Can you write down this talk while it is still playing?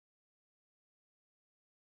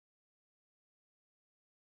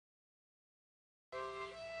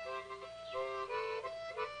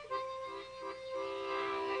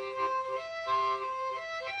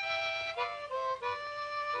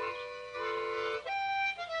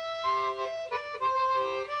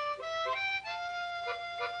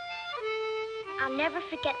I'll never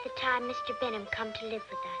forget the time Mr. Benham come to live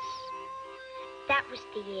with us. That was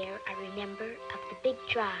the year, I remember, of the big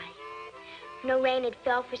dry. No rain had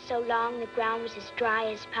fell for so long, the ground was as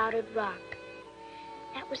dry as powdered rock.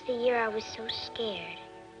 That was the year I was so scared.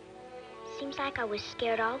 Seems like I was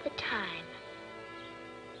scared all the time.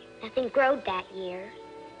 Nothing growed that year,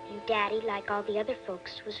 and Daddy, like all the other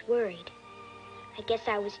folks, was worried. I guess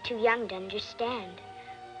I was too young to understand.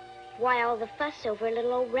 Why all the fuss over a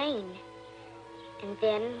little old rain? And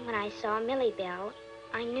then, when I saw Millie Belle,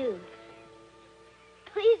 I knew.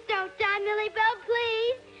 Please don't die, Millie Belle,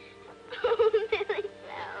 please. Oh, Millie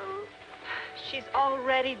Belle. She's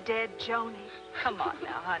already dead, Joni. Come on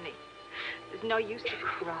now, honey. There's no use to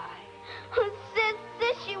cry. Oh,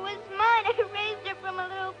 sis, she was mine. I raised her from a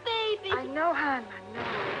little baby. I know, hon, I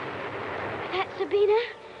know. That's Sabina.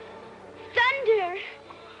 Thunder.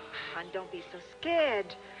 Hon, don't be so scared.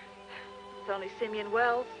 It's only Simeon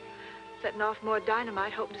Wells setting off more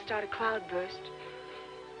dynamite, hoping to start a cloudburst.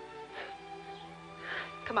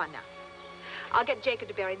 Come on now. I'll get Jacob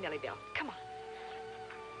to bury Millie Belle. Come on.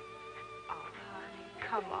 Oh, honey,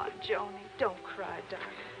 come on, Joni. Don't cry, darling.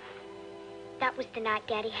 That was the night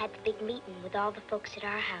Daddy had the big meeting with all the folks at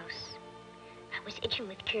our house. I was itching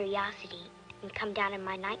with curiosity and come down in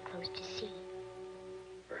my nightclothes to see.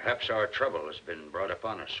 Perhaps our trouble has been brought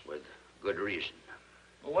upon us with good reason.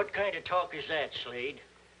 Well, what kind of talk is that, Slade?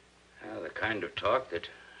 The kind of talk that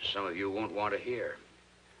some of you won't want to hear.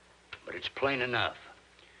 But it's plain enough.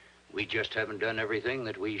 We just haven't done everything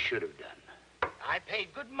that we should have done. I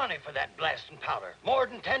paid good money for that blasting powder. More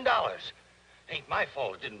than $10. Ain't my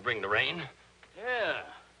fault it didn't bring the rain. Yeah.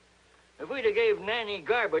 If we'd have gave Nanny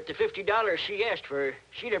Garbett the $50 she asked for,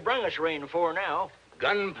 she'd have brung us rain before now.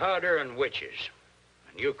 Gunpowder and witches.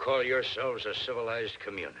 And you call yourselves a civilized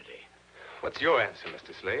community. What's your answer,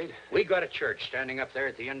 Mr. Slade? We got a church standing up there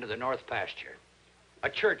at the end of the north pasture. A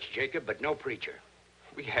church, Jacob, but no preacher.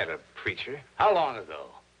 We had a preacher. How long ago?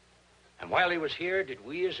 And while he was here, did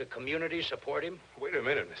we as a community support him? Wait a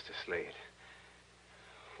minute, Mr. Slade.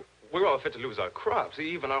 We're all fit to lose our crops,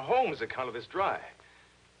 even our homes, account of this dry.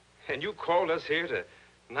 And you called us here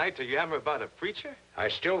tonight to yammer about a preacher? I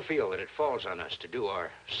still feel that it falls on us to do our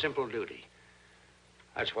simple duty.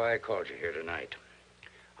 That's why I called you here tonight.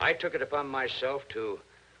 I took it upon myself to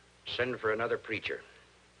send for another preacher.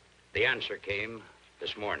 The answer came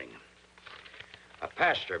this morning. A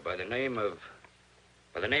pastor by the name of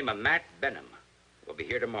Matt Benham will be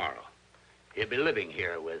here tomorrow. He'll be living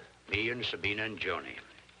here with me and Sabina and Joni.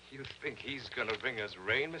 You think he's gonna bring us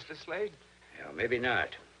rain, Mr. Slade? Yeah, maybe not.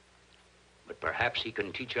 But perhaps he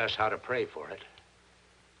can teach us how to pray for it.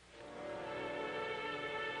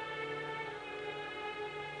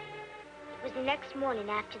 It was the next morning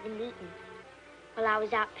after the meeting, while I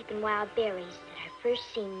was out picking wild berries, that I first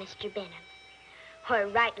seen Mr. Benham. Or,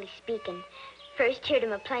 rightly speaking, first heard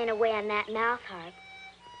him a-playing away on that mouth harp.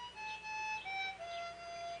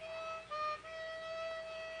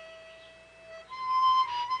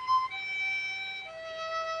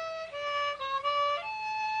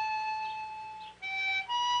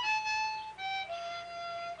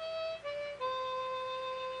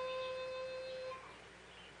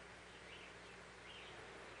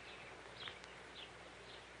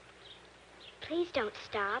 Please don't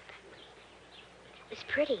stop. It was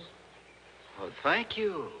pretty. Oh, thank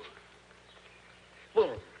you.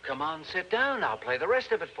 Well, come on, sit down. I'll play the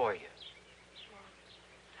rest of it for you.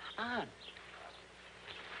 Come on.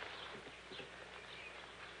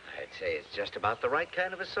 I'd say it's just about the right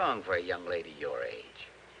kind of a song for a young lady your age.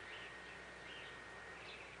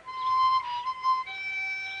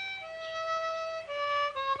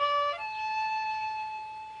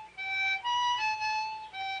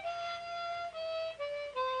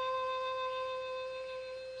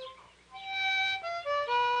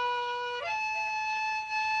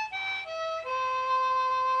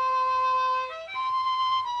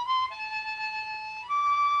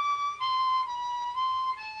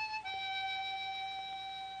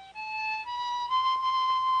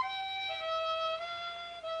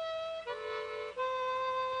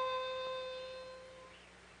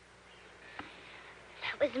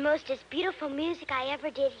 It was the mostest beautiful music I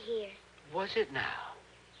ever did hear. Was it now?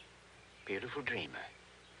 Beautiful dreamer.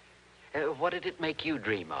 What did it make you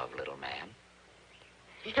dream of, little man?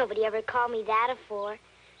 Nobody ever called me that afore,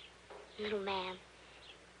 little man.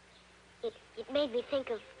 It made me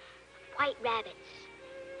think of white rabbits,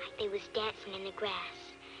 like they was dancing in the grass,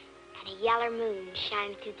 and a yaller moon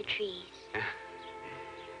shining through the trees.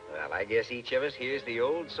 Well, I guess each of us hears the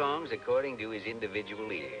old songs according to his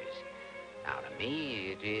individual ears. Now, to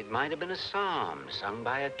me, it might have been a psalm sung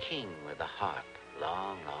by a king with a harp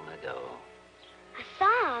long, long ago. A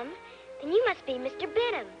psalm? Then you must be Mr.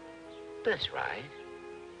 Benham. That's right.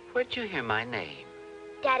 Where'd you hear my name?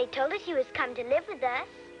 Daddy told us you was come to live with us.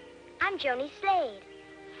 I'm Joni Slade.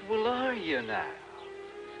 Well, are you now?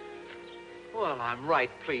 Well, I'm right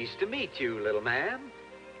pleased to meet you, little man.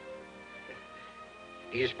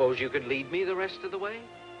 Do you suppose you could lead me the rest of the way?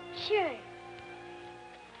 Sure.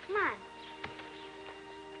 Come on.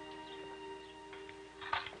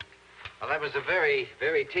 Well, that was a very,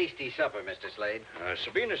 very tasty supper, Mr. Slade.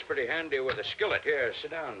 Sabina's pretty handy with a skillet. Here,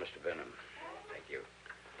 sit down, Mr. Benham. Thank you.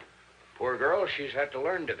 Poor girl, she's had to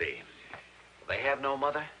learn to be. They have no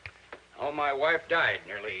mother? Oh, my wife died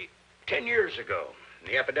nearly 10 years ago.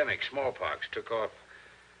 The epidemic, smallpox, took off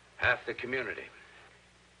half the community.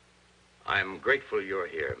 I'm grateful you're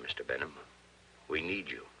here, Mr. Benham. We need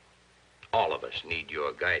you. All of us need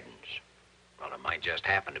your guidance. Well, it might just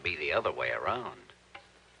happen to be the other way around.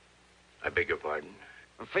 I beg your pardon?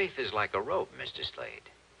 Well, faith is like a rope, Mr. Slade.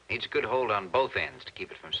 Needs a good hold on both ends to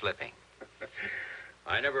keep it from slipping.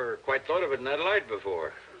 I never quite thought of it in that light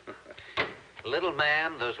before. Little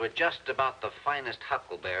man, those were just about the finest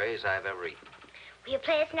huckleberries I've ever eaten. Will you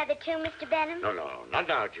play us another tune, Mr. Benham? No, not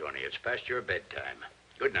now, Joni. It's past your bedtime.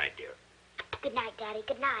 Good night, dear. Good night, Daddy.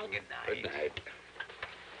 Good night. Good night. Good night.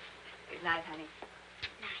 Good night, honey.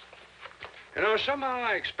 You know, somehow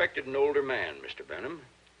I expected an older man, Mr. Benham.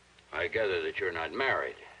 I gather that you're not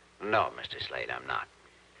married. No, Mr. Slade, I'm not.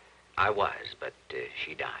 I was, but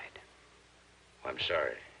she died. I'm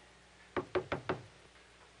sorry.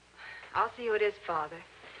 I'll see who it is, Father.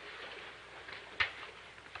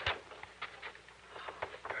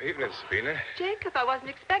 Evening, Sabina. Jacob, I wasn't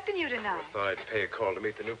expecting you tonight. I thought I'd pay a call to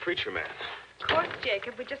meet the new preacher man. Of course,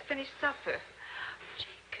 Jacob. We just finished supper.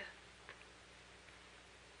 Jacob.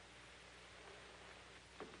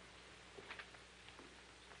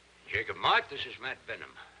 Jacob Mott, this is Matt Benham.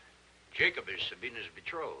 Jacob is Sabina's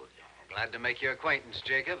betrothed. Glad to make your acquaintance,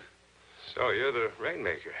 Jacob. So, you're the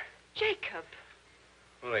rainmaker. Jacob.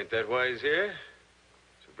 Well, ain't that why he's here?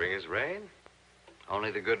 To bring his rain? Only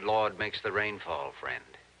the good Lord makes the rain fall, friend.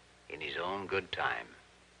 In his own good time.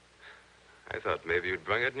 I thought maybe you'd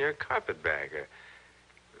bring it in your carpet bag. Or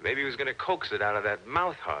maybe he was going to coax it out of that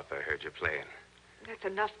mouth harp I heard you playing. That's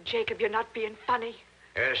enough, Jacob. You're not being funny.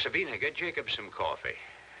 Sabina, get Jacob some coffee.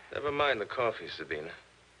 Never mind the coffee, Sabina.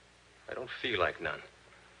 I don't feel like none.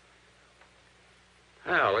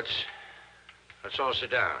 Now, let's all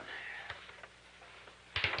sit down.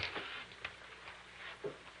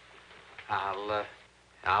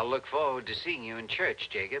 I'll look forward to seeing you in church,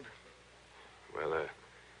 Jacob. Well,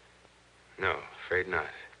 no, afraid not.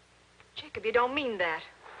 Jacob, you don't mean that.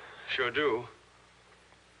 Sure do.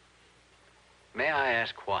 May I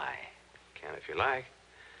ask why? Can if you like.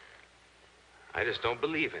 I just don't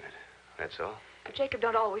believe in it, that's all. Jacob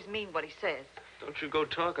don't always mean what he says. Don't you go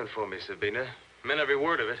talking for me, Sabina. Meant every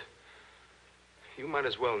word of it. You might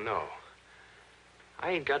as well know.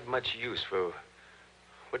 I ain't got much use for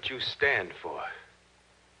what you stand for.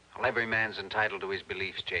 Well, every man's entitled to his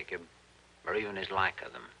beliefs, Jacob, or even his lack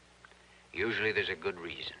of them. Usually there's a good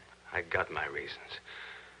reason. I got my reasons.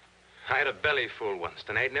 I had a belly full once,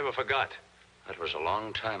 and I ain't never forgot. That was a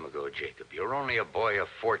long time ago, Jacob. You're only a boy of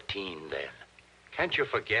 14 then. Can't you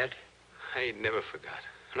forget? I ain't never forgot.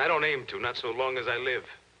 And I don't aim to, not so long as I live.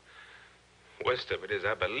 Worst of it is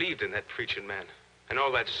I believed in that preaching man and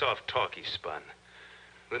all that soft talk he spun.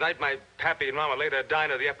 The night my pappy and mama laid her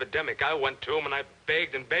dying of the epidemic, I went to him and I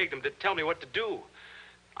begged and begged him to tell me what to do.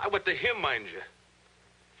 I went to him, mind you.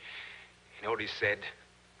 You know what he said?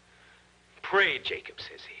 Pray, Jacob,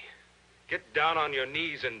 says he. Get down on your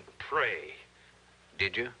knees and pray.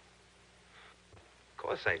 Did you? Of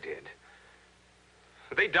course I did.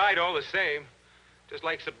 They died all the same. Just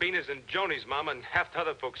like Sabina's and Joni's mama and half the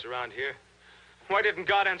other folks around here. Why didn't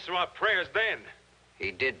God answer our prayers then?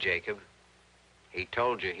 He did, Jacob. He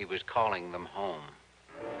told you he was calling them home.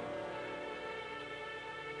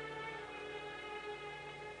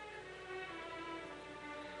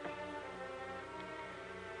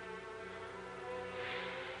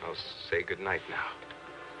 I'll say goodnight now.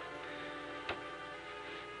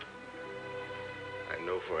 I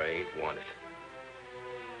know for I ain't wanted.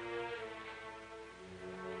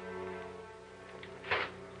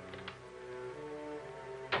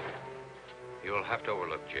 You'll have to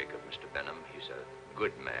overlook Jacob, Mr. Benham. He's a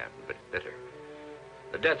good man, but bitter.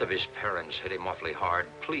 The death of his parents hit him awfully hard.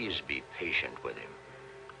 Please be patient with him.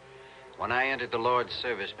 When I entered the Lord's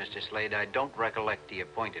service, Mr. Slade, I don't recollect he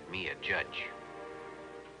appointed me a judge.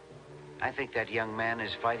 I think that young man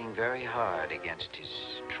is fighting very hard against his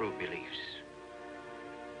true beliefs.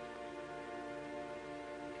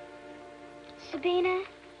 Sabina?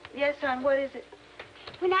 Yes, son, what is it?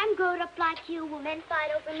 When I'm grown up like you, will men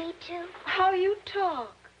fight over me, too? How you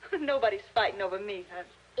talk. Nobody's fighting over me, huh?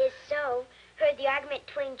 Is so. Heard the argument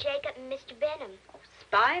between Jacob and Mr. Benham. Oh,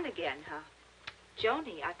 spying again, huh?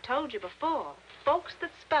 Joni, I've told you before. Folks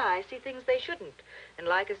that spy see things they shouldn't, and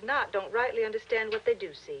like as not, don't rightly understand what they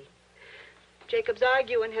do see. Jacob's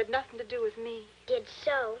arguing had nothing to do with me. Did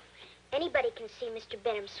so. Anybody can see Mr.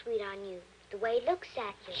 Benham sweet on you, the way he looks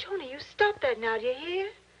at you. Joni, you stop that now, do you hear?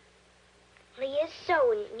 Well, he is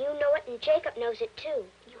so, and you know it, and Jacob knows it, too.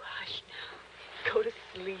 You hush now. Go to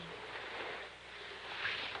sleep.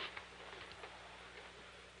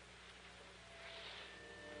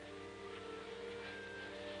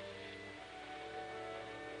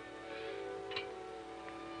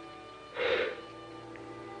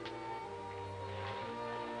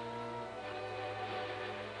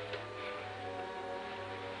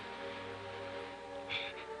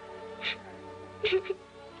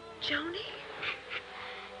 Joni?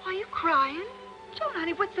 Are you crying? Joan,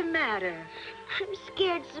 honey, what's the matter? I'm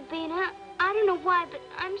scared, Sabina. I don't know why, but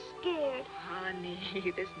I'm scared. Honey,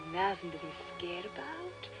 there's nothing to be scared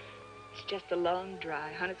about. It's just a long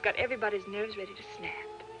drive, hon. It's got everybody's nerves ready to snap.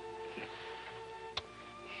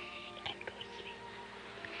 And go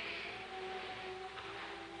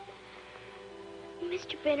to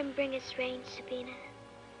sleep. Mr. Benham bring us rain, Sabina?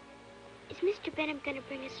 Is Mr. Benham gonna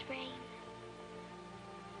bring us rain?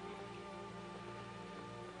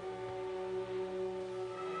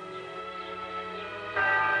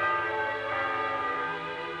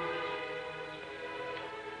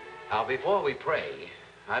 Now, before we pray,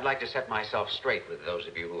 I'd like to set myself straight with those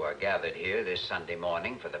of you who are gathered here this Sunday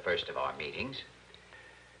morning for the first of our meetings.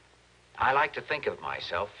 I like to think of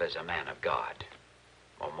myself as a man of God,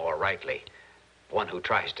 or more rightly, one who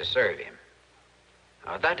tries to serve him.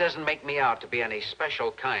 That doesn't make me out to be any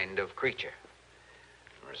special kind of creature.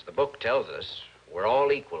 As the book tells us, we're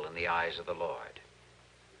all equal in the eyes of the Lord.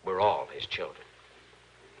 We're all his children.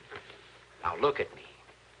 Now, look at me.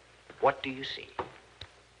 What do you see?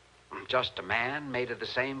 Just a man made of the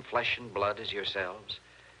same flesh and blood as yourselves?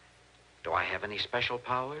 Do I have any special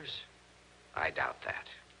powers? I doubt that.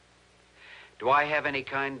 Do I have any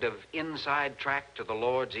kind of inside track to the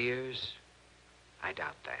Lord's ears? I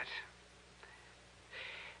doubt that.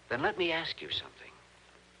 Then let me ask you something.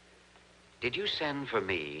 Did you send for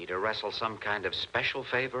me to wrestle some kind of special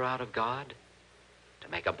favor out of God? To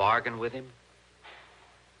make a bargain with him?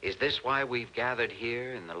 Is this why we've gathered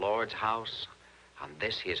here in the Lord's house on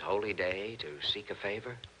this his holy day to seek a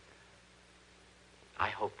favor? I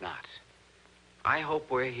hope not. I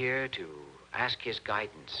hope we're here to ask his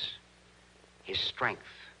guidance, his strength,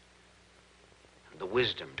 and the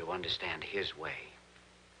wisdom to understand his way.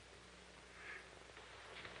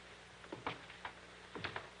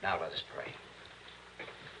 Now let us pray.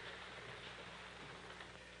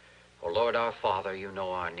 O Lord our Father, you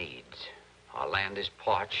know our needs. Our land is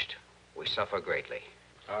parched. We suffer greatly.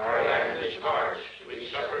 Our land is parched. We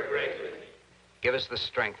suffer greatly. Give us the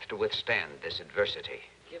strength to withstand this adversity.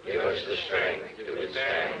 Give us the strength to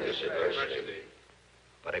withstand this adversity.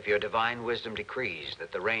 But if your divine wisdom decrees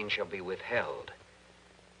that the rain shall be withheld,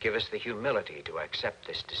 give us the humility to accept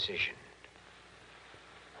this decision.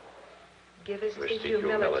 Give us the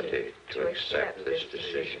humility to accept this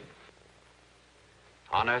decision.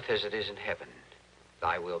 On earth as it is in heaven,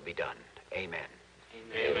 thy will be done. Amen.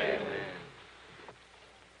 Amen.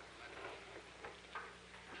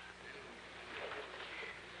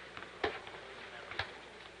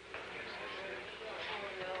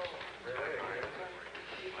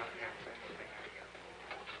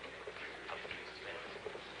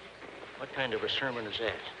 What kind of a sermon is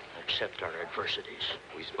that? Accept our adversities.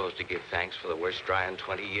 We supposed to give thanks for the worst dry in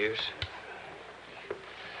 20 years?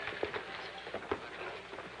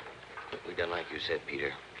 We done like you said,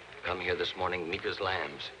 Peter. Come here this morning meek as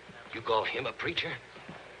lambs. You call him a preacher?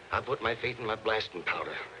 I'll put my faith in my blasting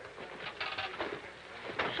powder.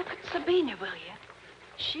 Look at Sabina, will you?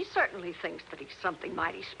 She certainly thinks that he's something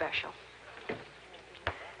mighty special.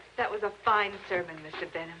 That was a fine sermon,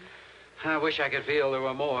 Mr. Benham. I wish I could feel there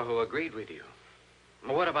were more who agreed with you.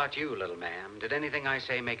 Well, what about you, little ma'am? Did anything I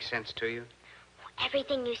say make sense to you?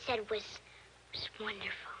 Everything you said was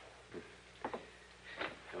wonderful.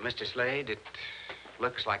 Well, Mr. Slade, it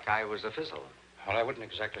looks like I was a fizzle. Well, I wouldn't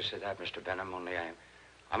exactly say that, Mr. Benham, only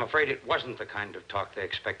I'm afraid it wasn't the kind of talk they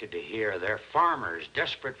expected to hear. They're farmers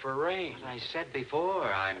desperate for rain. As I said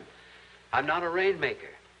before, I'm not a rainmaker.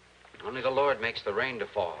 Only the Lord makes the rain to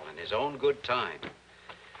fall in his own good time.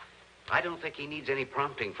 I don't think he needs any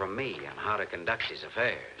prompting from me on how to conduct his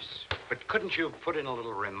affairs. But couldn't you put in a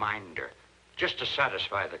little reminder, just to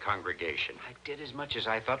satisfy the congregation? I did as much as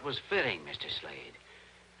I thought was fitting, Mr. Slade.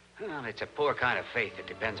 Well, it's a poor kind of faith that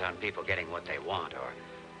depends on people getting what they want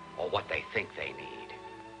or what they think they need.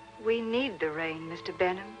 We need the rain, Mr.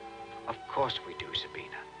 Benham. Of course we do,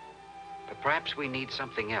 Sabina. But perhaps we need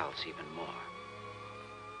something else even more.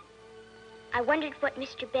 I wondered what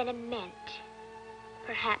Mr. Benham meant.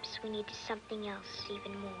 Perhaps we needed something else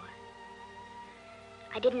even more.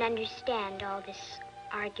 I didn't understand all this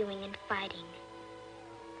arguing and fighting.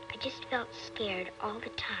 I just felt scared all the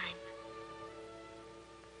time.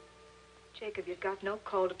 Jacob, you've got no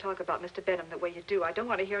call to talk about Mr. Benham the way you do. I don't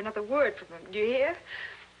want to hear another word from him. Do you hear?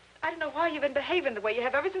 I don't know why you've been behaving the way you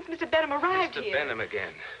have ever since Mr. Benham arrived here. Mr. Benham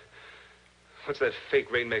again. What's that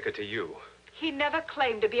fake rainmaker to you? He never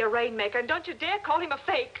claimed to be a rainmaker, and don't you dare call him a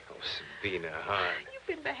fake. Oh, Sabina, hon. You've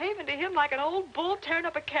been behaving to him like an old bull tearing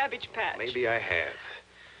up a cabbage patch. Maybe I have.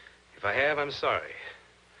 If I have, I'm sorry.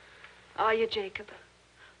 Are you, Jacob?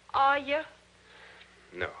 Are you?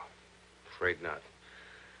 No, afraid not.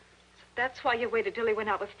 That's why you waited till he went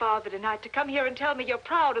out with Father tonight to come here and tell me you're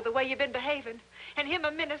proud of the way you've been behaving. And him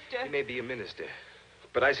a minister. He may be a minister,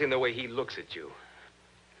 but I seen the way he looks at you.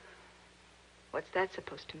 What's that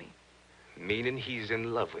supposed to mean? Meaning he's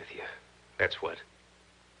in love with you. That's what.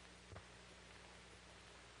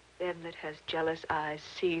 Them that has jealous eyes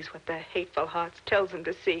sees what their hateful hearts tells them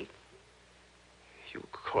to see. You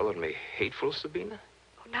calling me hateful, Sabina?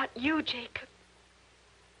 Oh, not you, Jacob.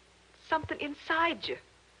 Something inside you.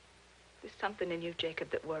 There's something in you,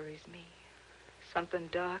 Jacob, that worries me. Something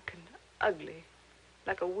dark and ugly,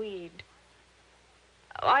 like a weed.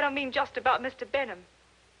 Oh, I don't mean just about Mr. Benham.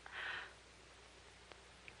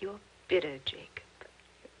 You're bitter, Jacob.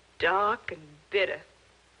 You're dark and bitter.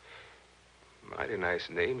 Mighty nice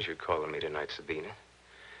names you're calling me tonight, Sabina.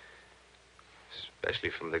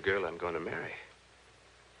 Especially from the girl I'm going to marry.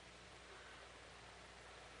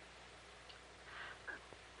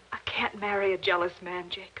 I can't marry a jealous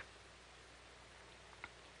man, Jacob.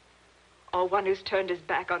 Or one who's turned his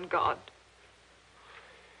back on God.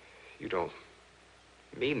 You don't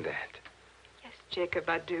mean that. Yes, Jacob,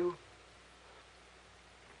 I do.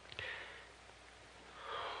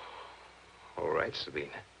 All right, Sabina.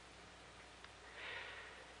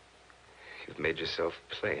 You've made yourself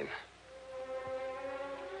plain.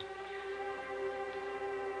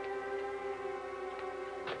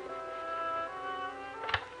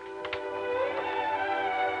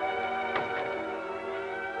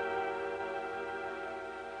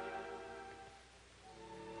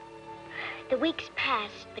 The weeks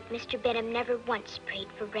passed, but Mr. Benham never once prayed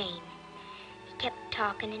for rain. He kept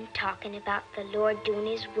talking and talking about the Lord doing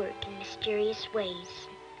his work in mysterious ways.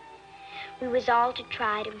 We was all to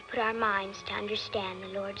try to put our minds to understand the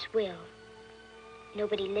Lord's will.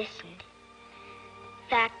 Nobody listened.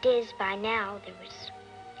 Fact is, by now, there was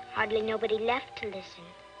hardly nobody left to listen.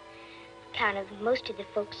 On account of most of the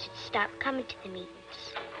folks had stopped coming to the meetings.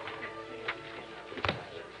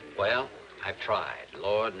 Well, I've tried.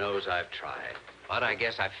 Lord knows I've tried. But I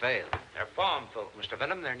guess I failed. They're farm folk, Mr.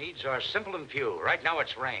 Benham. Their needs are simple and few. Right now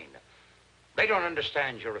it's rain. They don't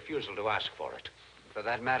understand your refusal to ask for it. For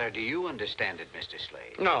that matter, do you understand it, Mr.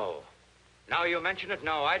 Slade? No. Now you mention it,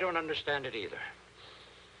 no, I don't understand it either.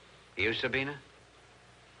 You, Sabina?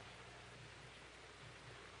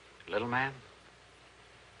 Little man?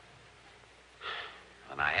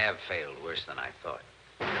 And I have failed worse than I thought.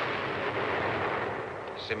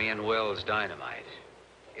 Simeon Wells dynamite.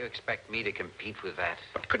 You expect me to compete with that?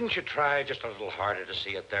 But couldn't you try just a little harder to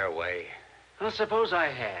see it their way? Well, suppose I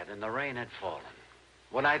had and the rain had fallen.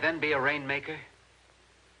 Would I then be a rainmaker?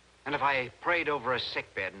 And if I prayed over a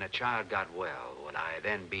sickbed and a child got well, would I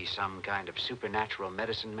then be some kind of supernatural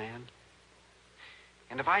medicine man?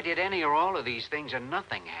 And if I did any or all of these things and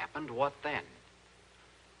nothing happened, what then?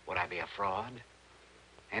 Would I be a fraud?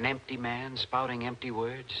 An empty man spouting empty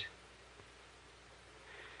words?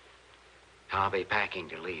 I'll be packing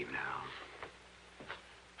to leave now.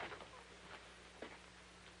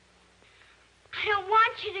 I don't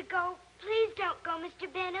want you to go. Please don't go,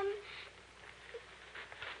 Mr. Benham.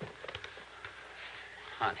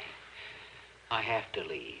 Honey, I have to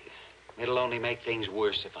leave. It'll only make things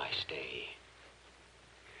worse if I stay.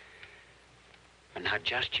 But now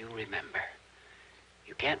just you remember,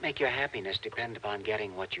 you can't make your happiness depend upon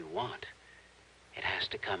getting what you want. It has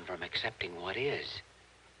to come from accepting what is.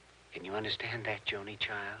 Can you understand that, Joni,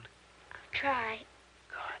 child? I'll try.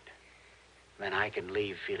 Good. Then I can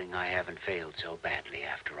leave feeling I haven't failed so badly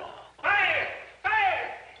after all. Fire!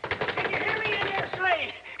 Fire! Can you hear me in there,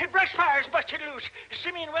 Slade? Brush fire's busted loose.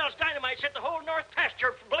 Simeon Wells dynamite set the whole north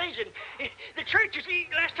pasture blazing. The church is,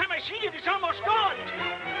 last time I seen it, it's almost gone.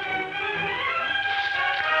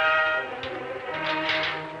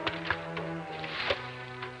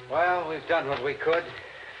 done what we could.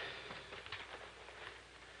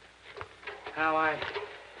 Now,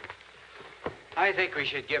 I think we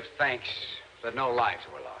should give thanks that no lives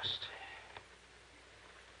were lost.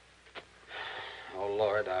 Oh,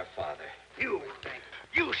 Lord, our Father. You,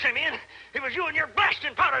 Simeon. It was you and your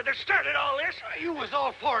blasting powder that started all this. You was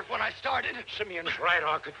all for it when I started. Simeon's right,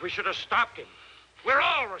 Orchid. We should have stopped him. We're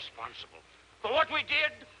all responsible for what we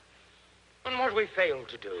did and what we failed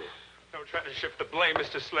to do. Don't try to shift the blame,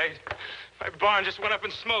 Mr. Slade. My barn just went up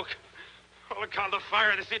in smoke. All account of the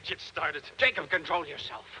fire this idiot started. Jacob, control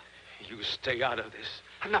yourself. You stay out of this.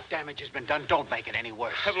 Enough damage has been done. Don't make it any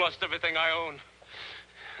worse. I've lost everything I own.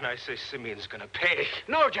 And I say Simeon's gonna pay.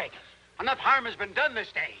 No, Jacob. Enough harm has been done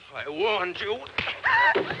this day. I warned you.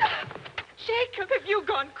 Jacob, have you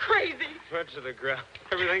gone crazy? Burnt to the ground.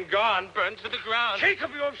 Everything gone, burnt to the ground. Jacob,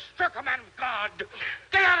 you have struck a man of God.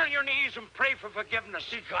 Get out on your knees and pray for forgiveness.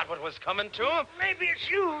 He got what was coming to him. Maybe it's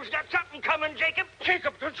you who's got something coming, Jacob.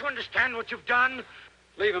 Jacob, don't you understand what you've done?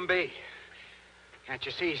 Leave him be. Can't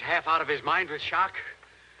you see he's half out of his mind with shock?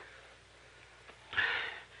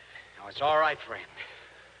 Now, it's all right, friend.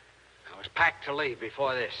 I was packed to leave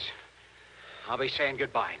before this. I'll be saying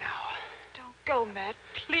goodbye now. Don't go, Matt.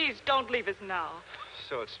 Please don't leave us now.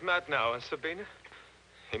 So it's Matt now, and Sabina?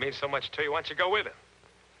 He means so much to you. Why don't you go with him?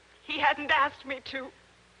 He hadn't asked me to.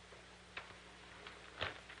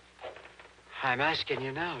 I'm asking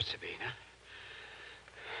you now, Sabina.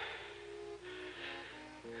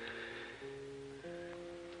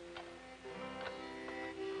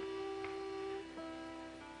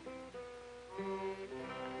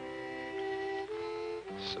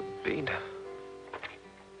 Sabina.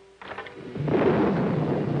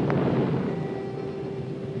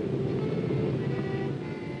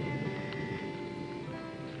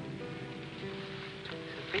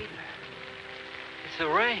 It's the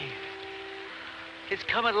rain. It's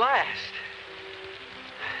come at last.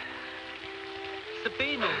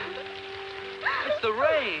 Sabina. It's the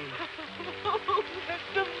rain. Oh,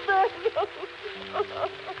 Mr. Benham.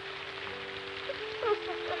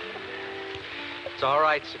 It's all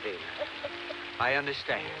right, Sabina. I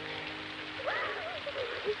understand.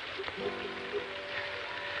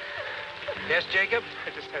 Yes, Jacob?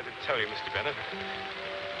 I just had to tell you, Mr. Bennett.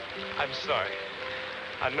 I'm sorry.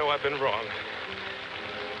 I know I've been wrong.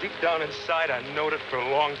 Deep down inside, I knowed it for a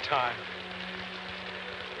long time.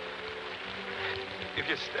 If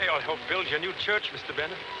you stay, I'll help build your new church, Mr.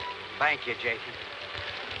 Bennett. Thank you, Jacob.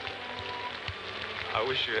 I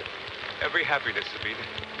wish you every happiness, Sabina.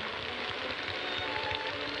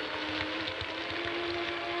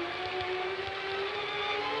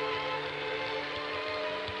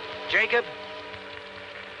 Jacob?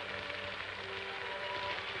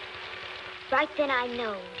 Right then I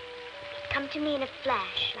knowed. It come to me in a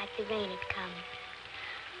flash like the rain had come.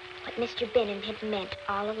 What Mr. Benham had meant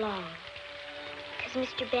all along. Because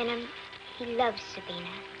Mr. Benham, he loves Sabina.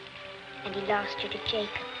 And he lost her to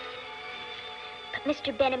Jacob. But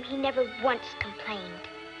Mr. Benham, he never once complained.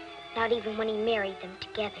 Not even when he married them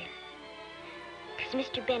together. Because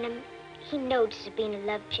Mr. Benham, he knowed Sabina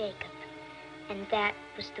loved Jacob. And that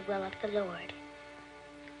was the will of the Lord.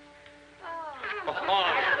 Oh,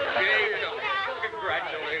 Jacob.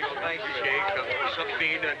 Congratulations. Thank you, Jacob.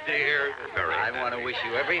 Sabina, dear. I want to wish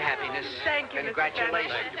you every happiness. Thank you, Mr.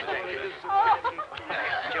 Congratulations, Jacob.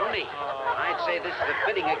 Joni, I'd say this is a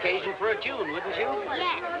fitting occasion for a tune, wouldn't you?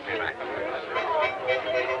 Yes.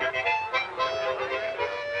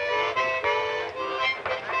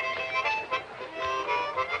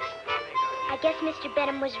 I guess Mr.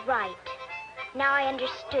 Benham was right. Now I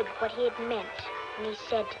understood what he had meant when he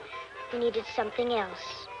said we needed something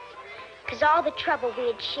else. Because all the trouble we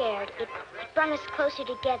had shared, it brought us closer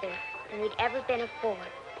together than we'd ever been before.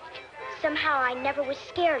 Somehow I never was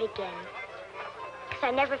scared again. Because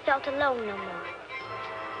I never felt alone no more.